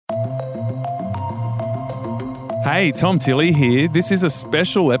Hey, Tom Tilley here. This is a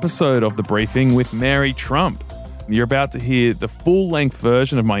special episode of The Briefing with Mary Trump. You're about to hear the full-length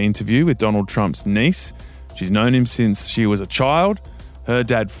version of my interview with Donald Trump's niece. She's known him since she was a child. Her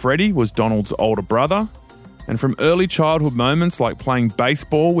dad, Freddie, was Donald's older brother. And from early childhood moments like playing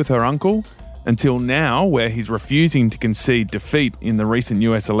baseball with her uncle until now, where he's refusing to concede defeat in the recent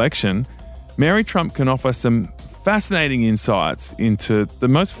US election, Mary Trump can offer some fascinating insights into the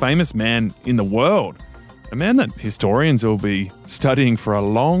most famous man in the world. A man that historians will be studying for a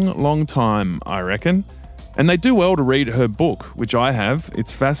long, long time, I reckon. And they do well to read her book, which I have.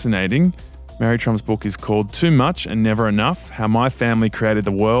 It's fascinating. Mary Trump's book is called Too Much and Never Enough: How My Family Created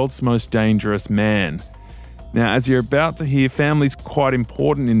the World's Most Dangerous Man. Now, as you're about to hear, family's quite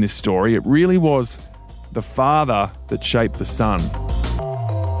important in this story. It really was the father that shaped the son.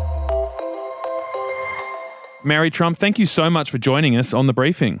 Mary Trump, thank you so much for joining us on The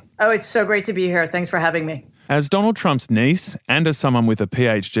Briefing. Oh, it's so great to be here. Thanks for having me. As Donald Trump's niece and as someone with a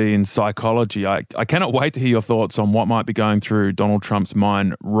PhD in psychology, I cannot wait to hear your thoughts on what might be going through Donald Trump's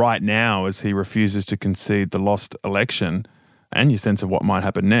mind right now as he refuses to concede the lost election, and your sense of what might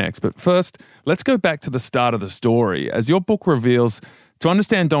happen next. But first, let's go back to the start of the story. As your book reveals, to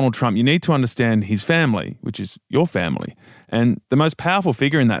understand Donald Trump, you need to understand his family, which is your family. And the most powerful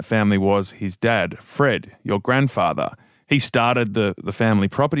figure in that family was his dad, Fred, your grandfather. He started the family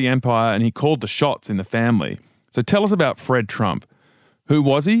property empire and he called the shots in the family. So tell us about Fred Trump. Who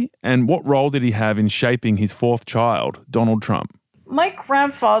was he and what role did he have in shaping his fourth child, Donald Trump? My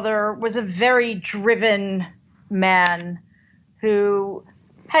grandfather was a very driven man who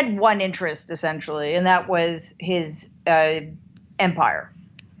had one interest, essentially, and that was his empire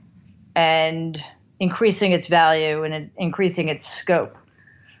and increasing its value and increasing its scope.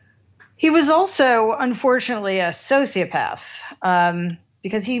 He was also, unfortunately, a sociopath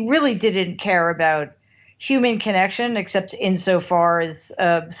because he really didn't care about human connection except insofar as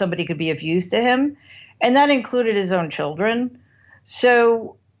somebody could be of use to him, and that included his own children.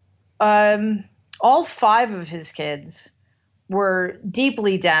 So all five of his kids were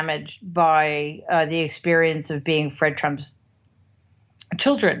deeply damaged by the experience of being Fred Trump's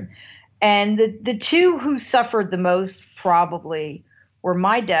children. And the two who suffered the most probably were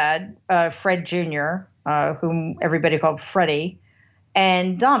my dad, Fred Jr., whom everybody called Freddie,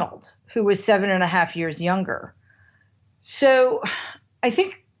 and Donald, who was 7.5 years younger. So I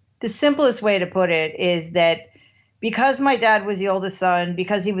think the simplest way to put it is that because my dad was the oldest son,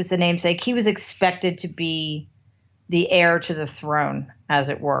 because he was the namesake, he was expected to be the heir to the throne, as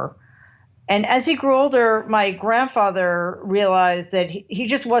it were. And as he grew older, my grandfather realized that he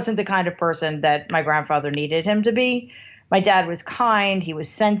just wasn't the kind of person that my grandfather needed him to be. My dad was kind, he was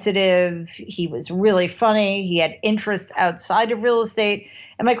sensitive, he was really funny, he had interests outside of real estate,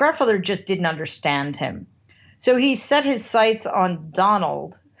 and my grandfather just didn't understand him. So he set his sights on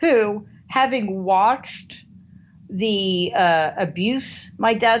Donald, who, having watched the abuse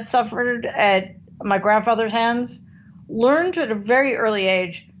my dad suffered at my grandfather's hands, learned at a very early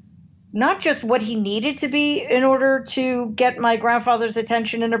age not just what he needed to be in order to get my grandfather's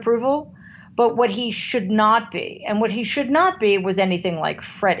attention and approval, but what he should not be. And what he should not be was anything like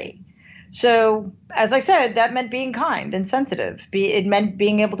Freddie. So, as I said, that meant being kind and sensitive. It meant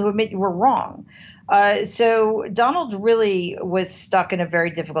being able to admit you were wrong. So Donald really was stuck in a very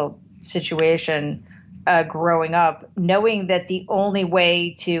difficult situation growing up, knowing that the only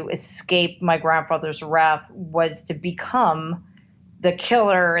way to escape my grandfather's wrath was to become the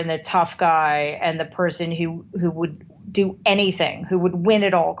killer and the tough guy and the person who would do anything, who would win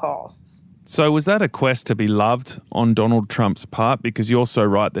at all costs. So was that a quest to be loved on Donald Trump's part? Because you also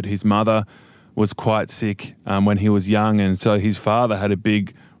write that his mother was quite sick when he was young, and so his father had a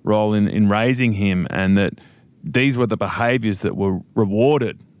big role in raising him, and that these were the behaviours that were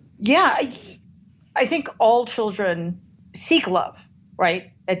rewarded. Yeah, I think all children seek love,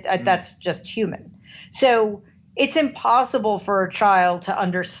 right? That's just human. So it's impossible for a child to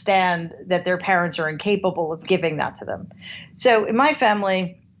understand that their parents are incapable of giving that to them. So in my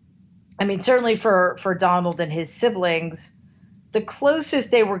family, I mean, certainly for Donald and his siblings, the closest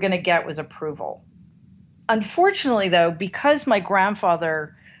they were going to get was approval. Unfortunately, though, because my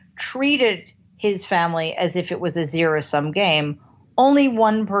grandfather treated his family as if it was a zero-sum game, only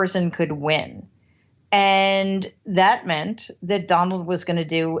one person could win. And that meant that Donald was going to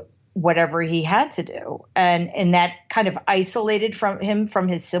do whatever he had to do. And that kind of isolated him from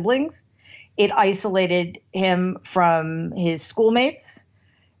his siblings. It isolated him from his schoolmates.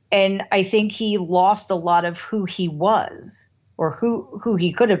 And I think he lost a lot of who he was, or who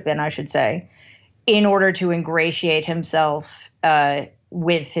he could have been, I should say, in order to ingratiate himself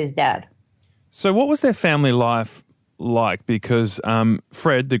with his dad. So what was their family life like? Because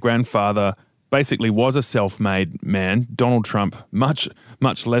Fred, the grandfather, basically was a self-made man. Donald Trump, much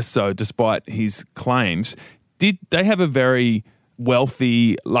less so, despite his claims. Did they have a very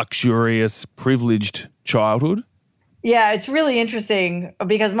wealthy, luxurious, privileged childhood? Yeah, it's really interesting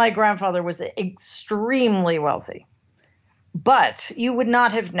because my grandfather was extremely wealthy, but you would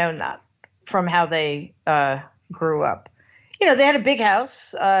not have known that from how they grew up. You know, they had a big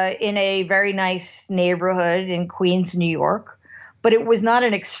house in a very nice neighborhood in Queens, New York, but it was not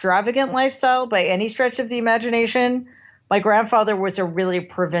an extravagant lifestyle by any stretch of the imagination. My grandfather was a really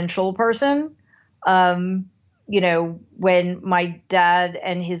provincial person. You know, when my dad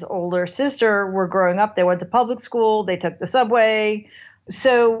and his older sister were growing up, they went to public school, they took the subway.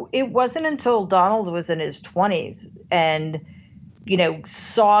 So it wasn't until Donald was in his 20s and, you know,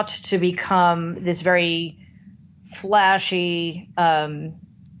 sought to become this very flashy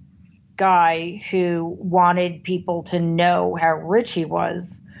guy who wanted people to know how rich he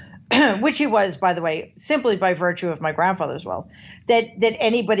was, which he was, by the way, simply by virtue of my grandfather's wealth, that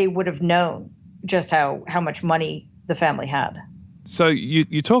anybody would have known just how much money the family had. So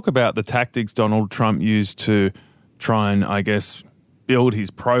you talk about the tactics Donald Trump used to try and, I guess, build his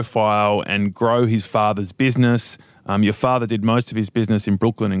profile and grow his father's business. Your father did most of his business in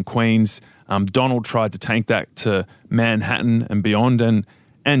Brooklyn and Queens. Donald tried to take that to Manhattan and beyond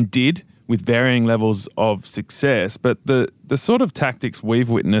and did with varying levels of success. But the sort of tactics we've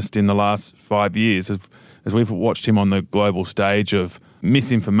witnessed in the last 5 years as we've watched him on the global stage of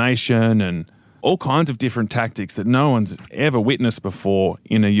misinformation and all kinds of different tactics that no one's ever witnessed before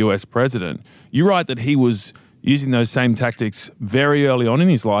in a US president. You write that he was using those same tactics very early on in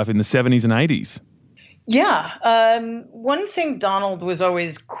his life in the 70s and 80s. Yeah. One thing Donald was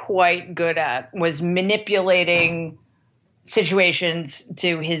always quite good at was manipulating situations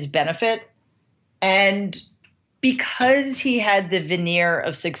to his benefit. And because he had the veneer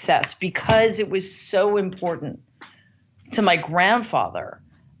of success, because it was so important to my grandfather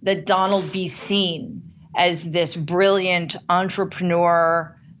that Donald be seen as this brilliant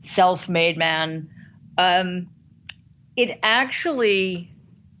entrepreneur, self-made man, it actually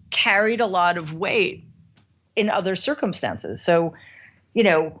carried a lot of weight in other circumstances. So, you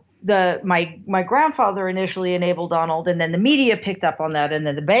know, my grandfather initially enabled Donald, and then the media picked up on that, and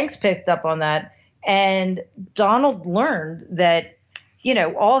then the banks picked up on that. And Donald learned that, you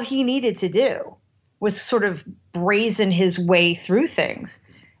know, all he needed to do was sort of brazen his way through things,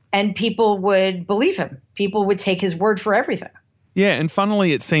 and people would believe him. People would take his word for everything. Yeah, and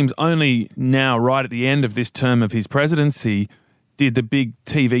funnily, it seems only now, right at the end of this term of his presidency, did the big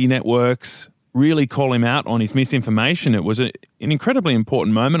TV networks really call him out on his misinformation. It was an incredibly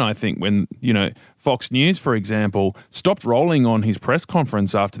important moment, I think, when, you know, Fox News, for example, stopped rolling on his press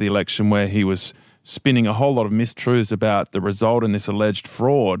conference after the election where he was spinning a whole lot of mistruths about the result in this alleged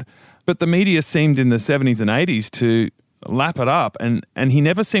fraud. But the media seemed in the 70s and 80s to lap it up, and he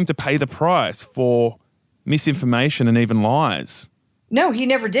never seemed to pay the price for misinformation and even lies. No, he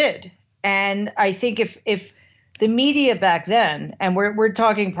never did. And I think if the media back then, and we're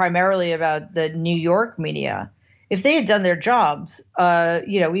talking primarily about the New York media, if they had done their jobs,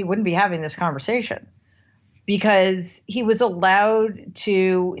 you know, we wouldn't be having this conversation, because he was allowed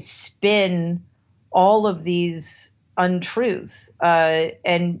to spin all of these untruths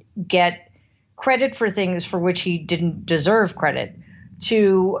and get credit for things for which he didn't deserve credit,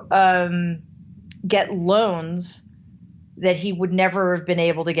 to get loans that he would never have been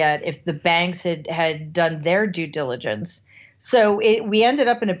able to get if the banks had done their due diligence. So we ended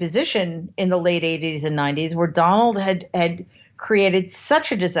up in a position in the late 80s and 90s where Donald had created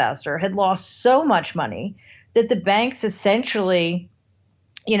such a disaster, had lost so much money, that the banks essentially,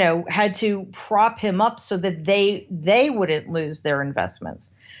 you know, had to prop him up so that they wouldn't lose their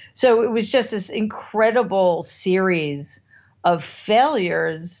investments. So it was just this incredible series of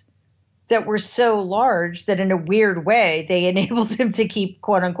failures that were so large that in a weird way, they enabled him to keep,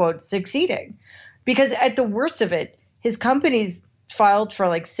 quote unquote, succeeding. Because at the worst of it, his companies filed for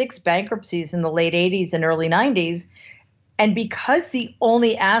like 6 bankruptcies in the late 80s and early 90s. And because the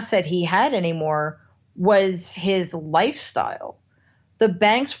only asset he had anymore was his lifestyle, the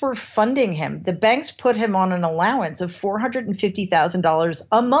banks were funding him. The banks put him on an allowance of $450,000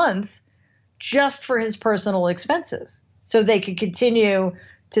 a month just for his personal expenses, so they could continue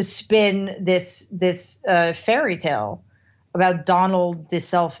to spin this fairy tale about Donald, the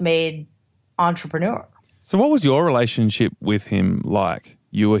self-made entrepreneur. So what was your relationship with him like?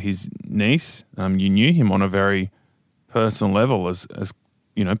 You were his niece. You knew him on a very personal level, as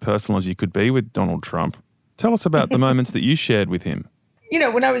you know, personal as you could be with Donald Trump. Tell us about the moments that you shared with him.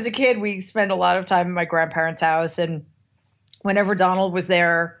 when I was a kid, we spent a lot of time at my grandparents' house, and whenever Donald was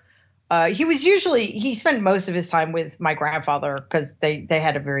there, he spent most of his time with my grandfather because they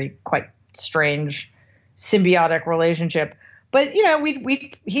had a very quite strange symbiotic relationship. But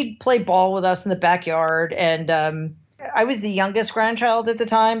he'd play ball with us in the backyard, and I was the youngest grandchild at the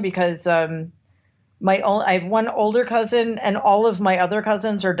time because I have one older cousin, and all of my other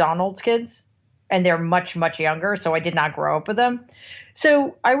cousins are Donald's kids, and they're much, much younger. So I did not grow up with them.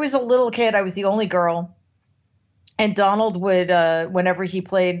 So I was a little kid. I was the only girl. And Donald would, whenever he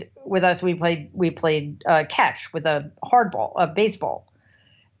played with us, we played catch with a hardball, a baseball.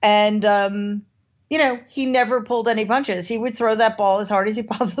 And, he never pulled any punches. He would throw that ball as hard as he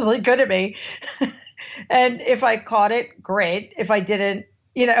possibly could at me. And if I caught it, great. If I didn't,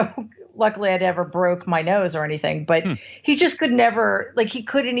 luckily I never broke my nose or anything. But he just could never, he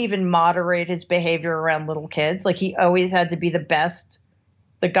couldn't even moderate his behavior around little kids. He always had to be the best,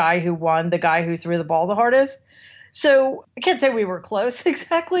 the guy who won, the guy who threw the ball the hardest. So I can't say we were close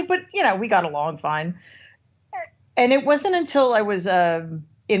exactly, but, we got along fine. And it wasn't until I was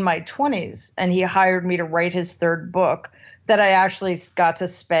in my 20s and he hired me to write his third book that I actually got to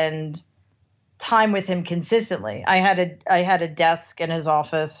spend time with him consistently. I had a desk in his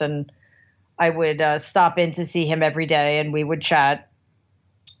office, and I would stop in to see him every day, and we would chat.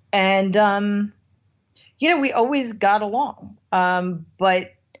 And, we always got along.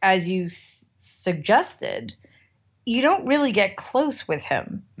 But as you suggested, you don't really get close with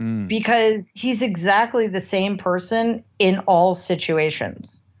him because he's exactly the same person in all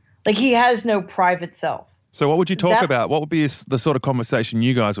situations. He has no private self. So what would you talk about? What would be the sort of conversation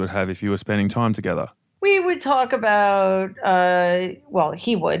you guys would have if you were spending time together? We would talk about,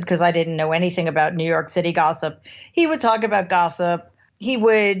 he would, because I didn't know anything about New York City gossip. He would talk about gossip. He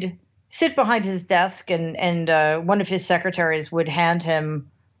would sit behind his desk, and one of his secretaries would hand him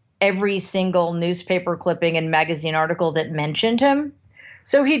every single newspaper clipping and magazine article that mentioned him.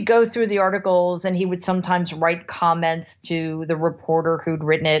 So he'd go through the articles, and he would sometimes write comments to the reporter who'd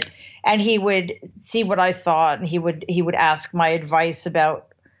written it, and he would see what I thought, and he would ask my advice about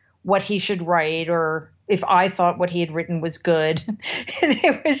what he should write, or if I thought what he had written was good. And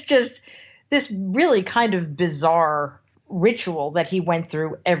it was just this really kind of bizarre ritual that he went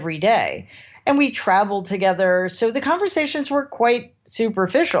through every day. And we traveled together, so the conversations were quite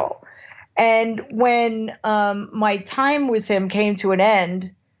superficial. And when my time with him came to an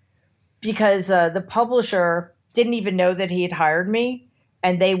end, because the publisher didn't even know that he had hired me,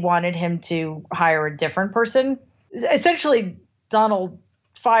 and they wanted him to hire a different person. Essentially, Donald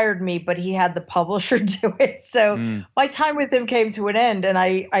fired me, but he had the publisher do it. So my time with him came to an end, and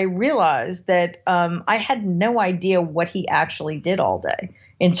I realized that I had no idea what he actually did all day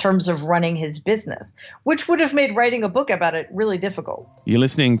in terms of running his business, which would have made writing a book about it really difficult. You're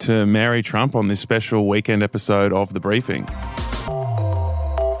listening to Mary Trump on this special weekend episode of The Briefing.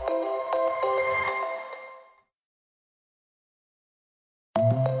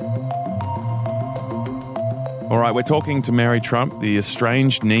 All right, we're talking to Mary Trump, the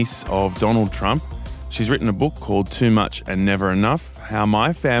estranged niece of Donald Trump. She's written a book called Too Much and Never Enough, How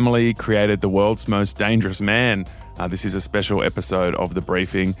My Family Created the World's Most Dangerous Man. This is a special episode of The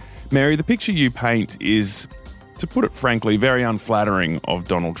Briefing. Mary, the picture you paint is, to put it frankly, very unflattering of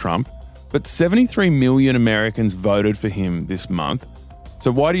Donald Trump. But 73 million Americans voted for him this month.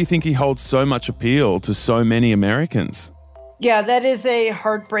 So why do you think he holds so much appeal to so many Americans? Yeah, that is a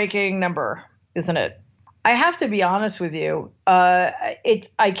heartbreaking number, isn't it? I have to be honest with you.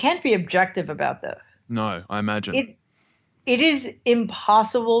 I can't be objective about this. No, I imagine. It is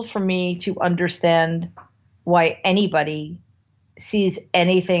impossible for me to understand why anybody sees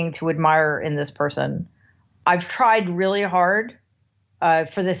anything to admire in this person. I've tried really hard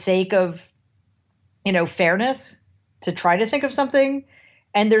for the sake of, fairness to try to think of something,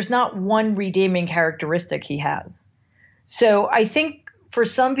 and there's not one redeeming characteristic he has. So I think for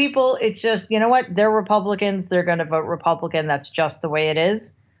some people, it's just, they're Republicans, they're going to vote Republican. That's just the way it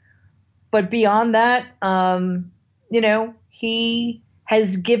is. But beyond that, he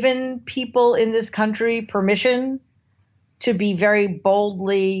has given people in this country permission to be very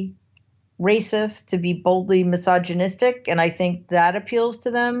boldly racist, to be boldly misogynistic, and I think that appeals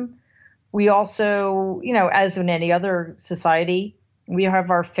to them. We also, as in any other society, we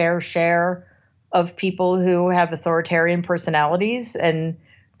have our fair share of people who have authoritarian personalities, and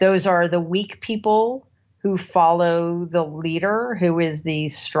those are the weak people who follow the leader, who is the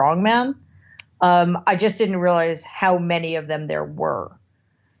strong man. I just didn't realize how many of them there were.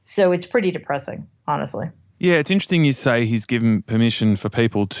 So it's pretty depressing, honestly. Yeah, it's interesting you say he's given permission for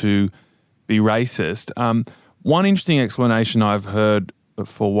people to be racist. One interesting explanation I've heard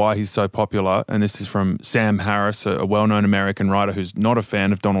for why he's so popular, and this is from Sam Harris, a well-known American writer who's not a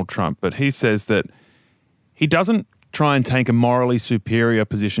fan of Donald Trump, but he says that he doesn't try and take a morally superior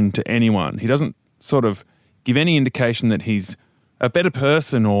position to anyone. He doesn't sort of give any indication that he's a better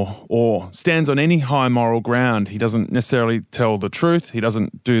person or stands on any high moral ground. He doesn't necessarily tell the truth. He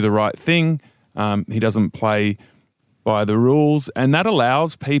doesn't do the right thing. He doesn't play by the rules. And that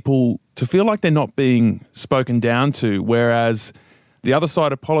allows people to feel like they're not being spoken down to, whereas the other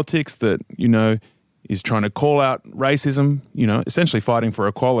side of politics that, is trying to call out racism, essentially fighting for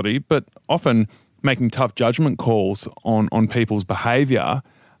equality, but often making tough judgment calls on people's behaviour,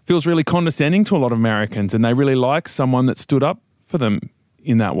 feels really condescending to a lot of Americans, and they really like someone that stood up for them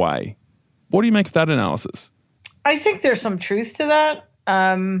in that way. What do you make of that analysis? I think there's some truth to that,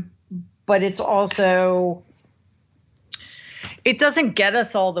 but it's also, it doesn't get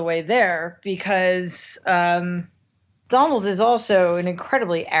us all the way there because Donald is also an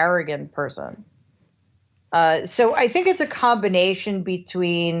incredibly arrogant person. So I think it's a combination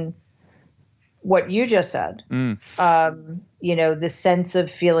between what you just said, the sense of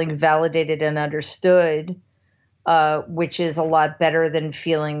feeling validated and understood, which is a lot better than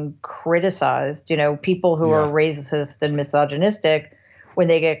feeling criticized. People who are racist and misogynistic, when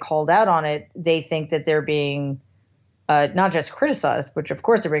they get called out on it, they think that they're being not just criticized, which of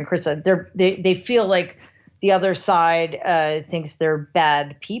course they're being criticized. They feel like the other side thinks they're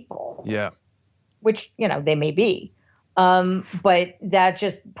bad people. Yeah. Which, they may be. But that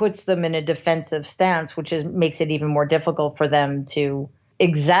just puts them in a defensive stance, which makes it even more difficult for them to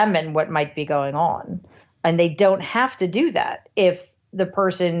examine what might be going on. And they don't have to do that if the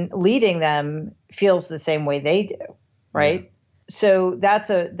person leading them feels the same way they do, right? Yeah. So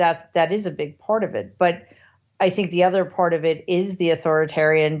that is a big part of it. But I think the other part of it is the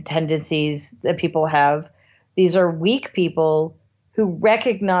authoritarian tendencies that people have. These are weak people who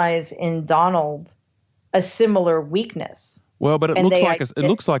recognize in Donald a similar weakness. Well, but it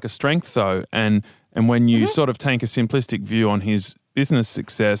looks like a strength, though. And when you sort of take a simplistic view on his business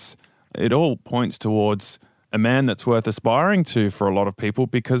success, it all points towards a man that's worth aspiring to for a lot of people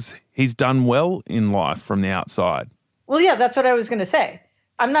because he's done well in life from the outside. Well, yeah, that's what I was going to say.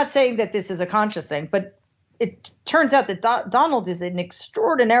 I'm not saying that this is a conscious thing, but it turns out that Donald is an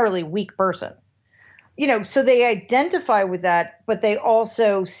extraordinarily weak person. So they identify with that, but they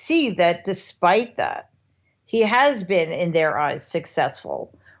also see that despite that, he has been, in their eyes,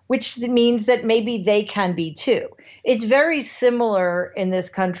 successful, which means that maybe they can be too. It's very similar in this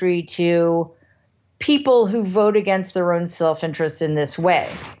country to people who vote against their own self-interest in this way.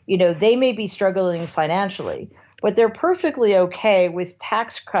 They may be struggling financially, but they're perfectly okay with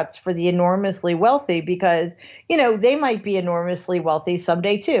tax cuts for the enormously wealthy because, they might be enormously wealthy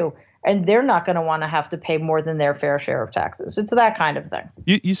someday too. And they're not going to want to have to pay more than their fair share of taxes. It's that kind of thing.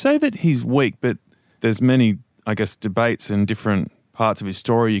 You say that he's weak, but there's many, I guess, debates and different parts of his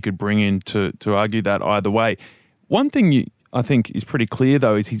story you could bring in to argue that either way. One thing I think is pretty clear,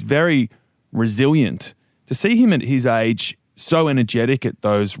 though, is he's very resilient. To see him at his age so energetic at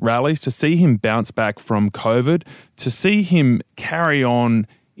those rallies, to see him bounce back from COVID, to see him carry on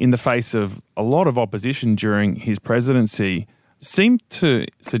in the face of a lot of opposition during his presidency seemed to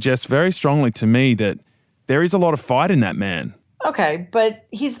suggest very strongly to me that there is a lot of fight in that man. Okay, but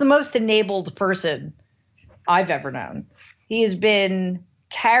he's the most enabled person I've ever known. He has been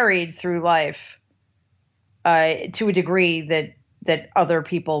carried through life to a degree that other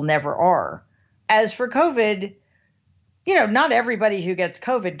people never are. As for COVID, not everybody who gets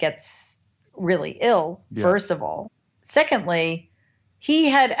COVID gets really ill, first of all. Secondly, he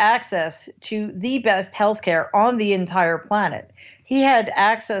had access to the best healthcare on the entire planet. He had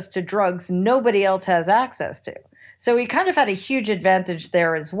access to drugs nobody else has access to. So he kind of had a huge advantage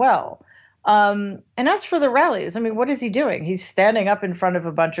there as well. And as for the rallies, what is he doing? He's standing up in front of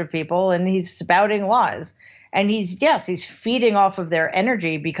a bunch of people and he's spouting lies. And he's feeding off of their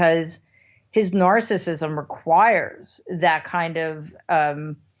energy because his narcissism requires that kind of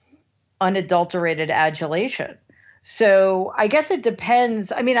unadulterated adulation. So I guess it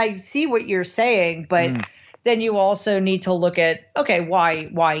depends. I see what you're saying, but then you also need to look at, okay,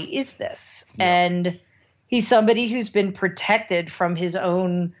 why is this? Yeah. And he's somebody who's been protected from his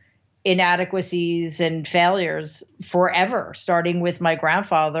own inadequacies and failures forever, starting with my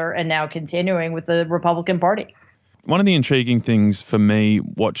grandfather and now continuing with the Republican Party. One of the intriguing things for me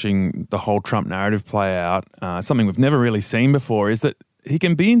watching the whole Trump narrative play out, something we've never really seen before, is that he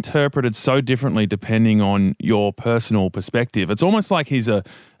can be interpreted so differently depending on your personal perspective. It's almost like he's a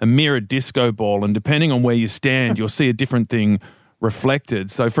mirror disco ball, and depending on where you stand, you'll see a different thing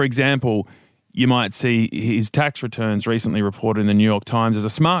reflected. So, for example, you might see his tax returns recently reported in the New York Times as a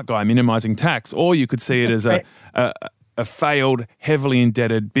smart guy minimising tax, or you could see it as Right. a failed, heavily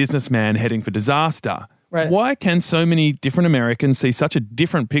indebted businessman heading for disaster. Right. Why can so many different Americans see such a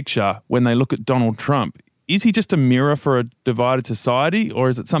different picture when they look at Donald Trump? Is he just a mirror for a divided society, or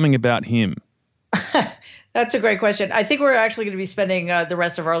is it something about him? That's a great question. I think we're actually going to be spending the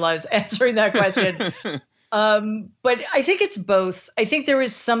rest of our lives answering that question. But I think it's both. I think there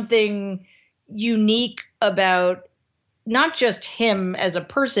is something unique about not just him as a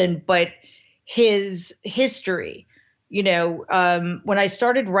person, but his history. You know, when I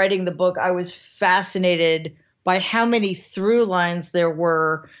started writing the book, I was fascinated by how many through lines there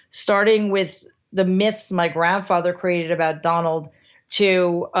were, starting with the myths my grandfather created about Donald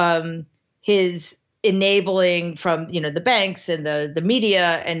to his enabling from, you know, the banks and the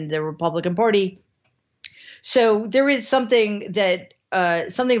media and the Republican Party. So there is something that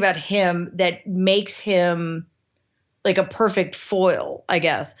something about him that makes him like a perfect foil, I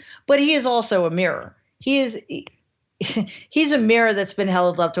guess. But he is also a mirror. He's a mirror that's been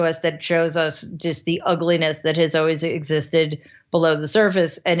held up to us that shows us just the ugliness that has always existed below the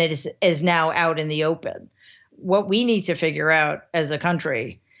surface, and it is now out in the open. What we need to figure out as a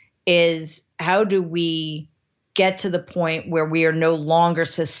country is how do we get to the point where we are no longer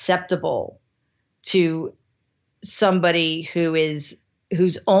susceptible to somebody whose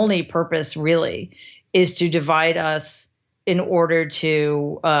only purpose really is to divide us in order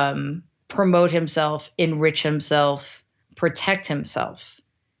to promote himself, enrich himself, protect himself.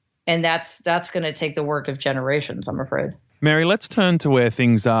 And that's going to take the work of generations, I'm afraid. Mary, let's turn to where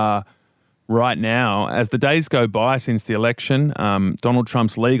things are right now. As the days go by since the election, Donald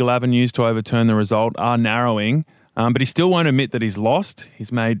Trump's legal avenues to overturn the result are narrowing, but he still won't admit that he's lost.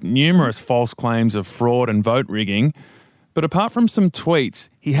 He's made numerous false claims of fraud and vote rigging. But apart from some tweets,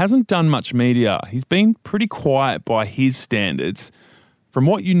 he hasn't done much media. He's been pretty quiet by his standards. From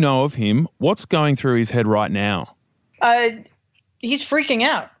what you know of him, what's going through his head right now? He's freaking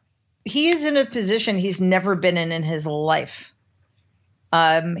out. He is in a position he's never been in his life.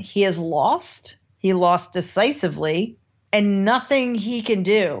 He has lost. He lost decisively, and nothing he can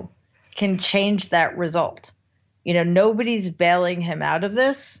do can change that result. You know, nobody's bailing him out of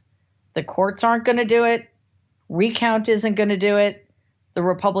this. The courts aren't going to do it. Recount isn't going to do it. The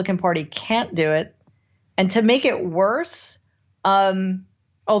Republican Party can't do it. And to make it worse,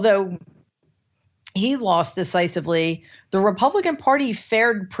 although he lost decisively, the Republican Party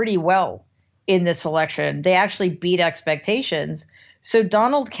fared pretty well in this election. They actually beat expectations. So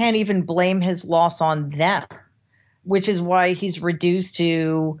Donald can't even blame his loss on them, which is why he's reduced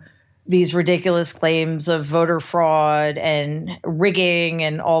to these ridiculous claims of voter fraud and rigging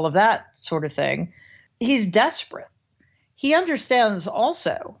and all of that sort of thing. He's desperate. He understands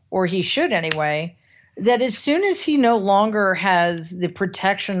also, or he should anyway, that as soon as he no longer has the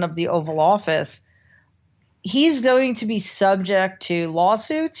protection of the Oval Office, he's going to be subject to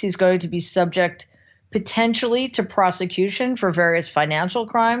lawsuits. He's going to be subject potentially to prosecution for various financial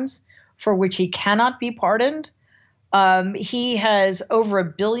crimes for which he cannot be pardoned. He has over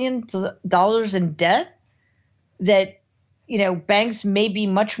 $1 billion in debt that, you know, banks may be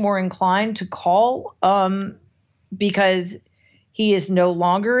much more inclined to call because he is no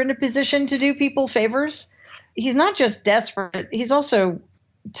longer in a position to do people favors. He's not just desperate, he's also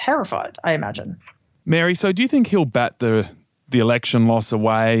terrified, I imagine. Mary, so do you think he'll bat the election loss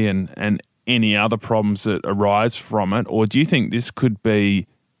away and any other problems that arise from it, or do you think this could be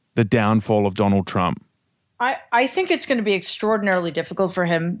the downfall of Donald Trump? I think it's going to be extraordinarily difficult for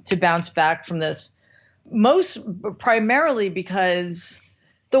him to bounce back from this, primarily because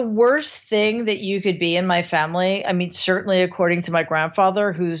the worst thing that you could be in my family, I mean, certainly according to my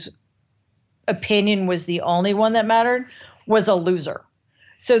grandfather, whose opinion was the only one that mattered, was a loser.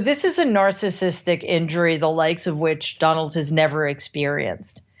 So this is a narcissistic injury, the likes of which Donald has never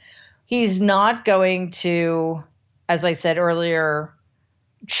experienced. He's not going to, as I said earlier,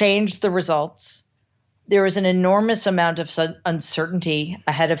 change the results. There is an enormous amount of uncertainty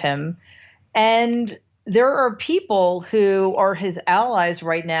ahead of him. And there are people who are his allies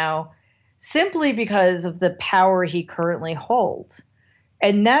right now simply because of the power he currently holds.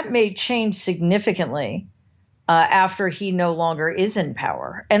 And that may change significantly after he no longer is in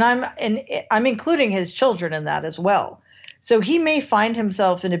power. And I'm including his children in that as well. So he may find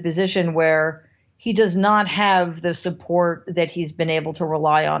himself in a position where he does not have the support that he's been able to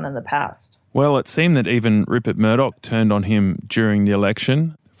rely on in the past. Well, it seemed that even Rupert Murdoch turned on him during the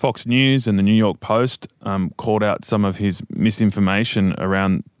election. Fox News and the New York Post called out some of his misinformation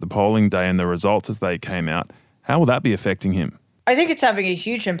around the polling day and the results as they came out. How will that be affecting him? I think it's having a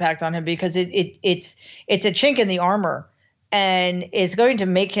huge impact on him because it's a chink in the armor, and it's going to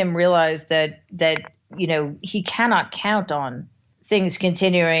make him realize that he cannot count on things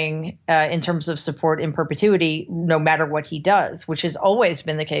continuing in terms of support in perpetuity, no matter what he does, which has always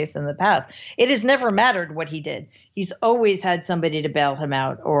been the case in the past. It has never mattered what he did. He's always had somebody to bail him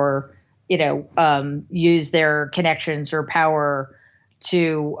out or, use their connections or power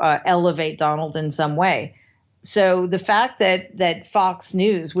to elevate Donald in some way. So the fact that Fox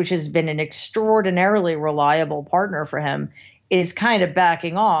News, which has been an extraordinarily reliable partner for him, is kind of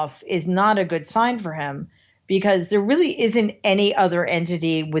backing off is not a good sign for him, because there really isn't any other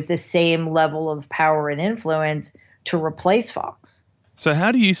entity with the same level of power and influence to replace Fox. So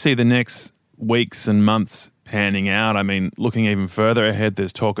how do you see the next weeks and months panning out? I mean, looking even further ahead,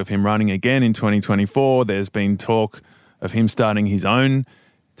 there's talk of him running again in 2024. There's been talk of him starting his own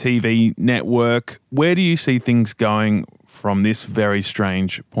TV network. Where do you see things going from this very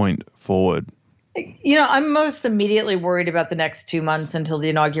strange point forward? I'm most immediately worried about the next 2 months until the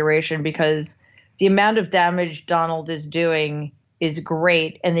inauguration, because the amount of damage Donald is doing is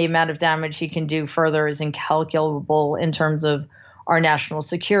great, and the amount of damage he can do further is incalculable in terms of our national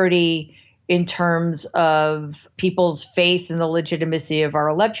security, in terms of people's faith in the legitimacy of our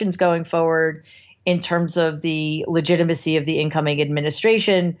elections going forward, in terms of the legitimacy of the incoming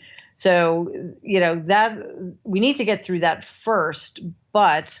administration. So, that we need to get through that first,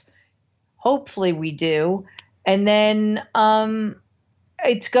 but hopefully we do. And then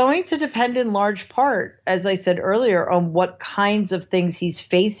it's going to depend in large part, as I said earlier, on what kinds of things he's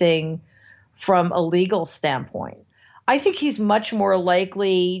facing from a legal standpoint. I think he's much more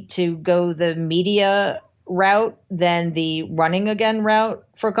likely to go the media route than the running again route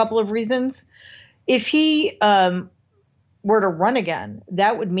for a couple of reasons. If he were to run again,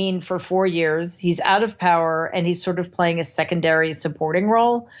 that would mean for 4 years he's out of power and he's sort of playing a secondary supporting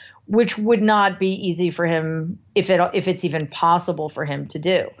role, which would not be easy for him if it's even possible for him to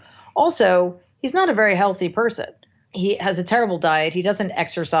do. Also, he's not a very healthy person. He has a terrible diet. He doesn't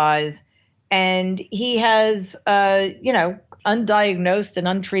exercise, and he has undiagnosed and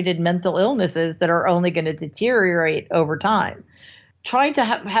untreated mental illnesses that are only going to deteriorate over time. Trying to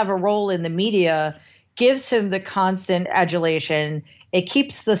have a role in the media gives him the constant adulation. It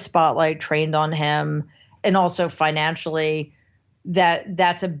keeps the spotlight trained on him, and also financially,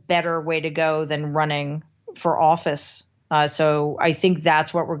 that's a better way to go than running for office. So I think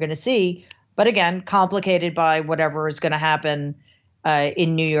that's what we're going to see. But again, complicated by whatever is going to happen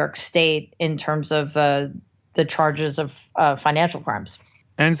in New York State in terms of the charges of financial crimes.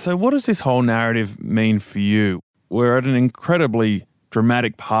 And so what does this whole narrative mean for you? We're at an incredibly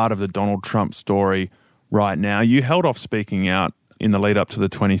dramatic part of the Donald Trump story right now. You held off speaking out in the lead up to the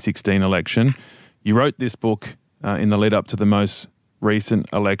 2016 election. You wrote this book in the lead up to the most recent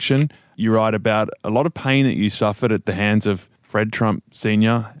election. You write about a lot of pain that you suffered at the hands of Fred Trump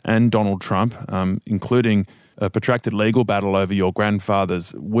Sr. and Donald Trump, including a protracted legal battle over your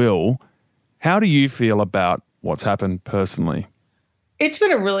grandfather's will. How do you feel about what's happened personally? It's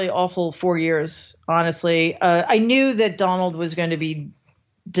been a really awful 4 years, honestly. I knew that Donald was going to be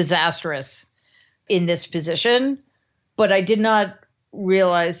disastrous in this position, but I did not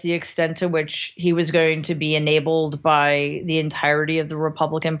realize the extent to which he was going to be enabled by the entirety of the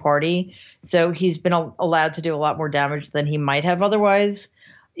Republican Party. So he's been allowed to do a lot more damage than he might have otherwise.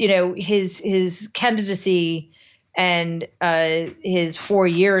 His candidacy and his 4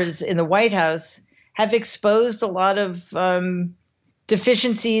 years in the White House have exposed a lot of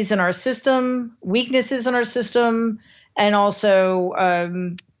deficiencies in our system, weaknesses in our system, and also,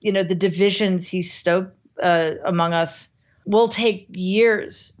 the divisions he stoked among us will take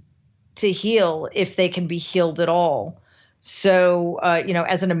years to heal if they can be healed at all. So,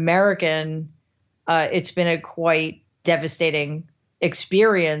 as an American, it's been a quite devastating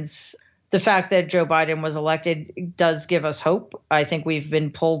experience. The fact that Joe Biden was elected does give us hope. I think we've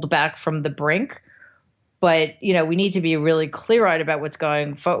been pulled back from the brink. But, we need to be really clear-eyed about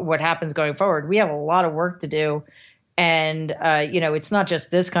what happens going forward. We have a lot of work to do. And, it's not just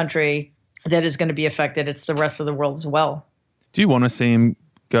this country that is going to be affected. It's the rest of the world as well. Do you want to see him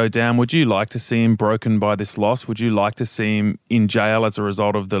go down? Would you like to see him broken by this loss? Would you like to see him in jail as a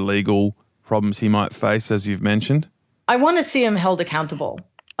result of the legal problems he might face, as you've mentioned? I want to see him held accountable.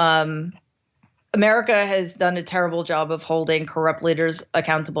 America has done a terrible job of holding corrupt leaders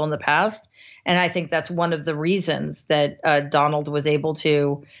accountable in the past. And I think that's one of the reasons that Donald was able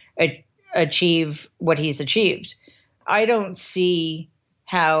to achieve what he's achieved. I don't see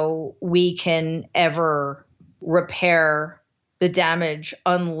how we can ever repair the damage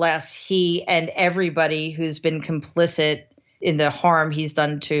unless he and everybody who's been complicit in the harm he's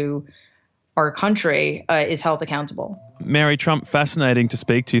done to our country is held accountable. Mary Trump, fascinating to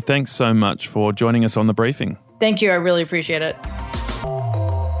speak to you. Thanks so much for joining us on The Briefing. Thank you. I really appreciate it.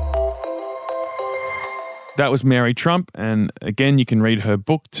 That was Mary Trump, and again, you can read her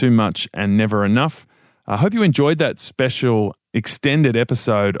book, Too Much and Never Enough. I hope you enjoyed that special extended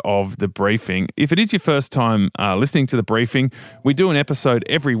episode of The Briefing. If it is your first time listening to The Briefing, we do an episode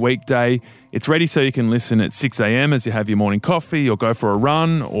every weekday. It's ready so you can listen at 6 a.m. as you have your morning coffee or go for a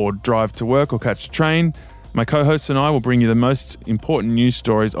run or drive to work or catch a train. My co-hosts and I will bring you the most important news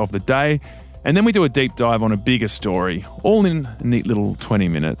stories of the day, and then we do a deep dive on a bigger story, all in a neat little 20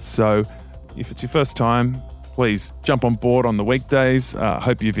 minutes. So if it's your first time, please jump on board on the weekdays.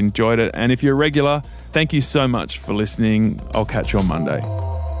 Hope you've enjoyed it. And if you're a regular, thank you so much for listening. I'll catch you on Monday.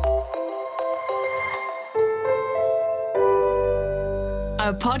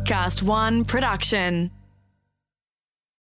 A Podcast One production.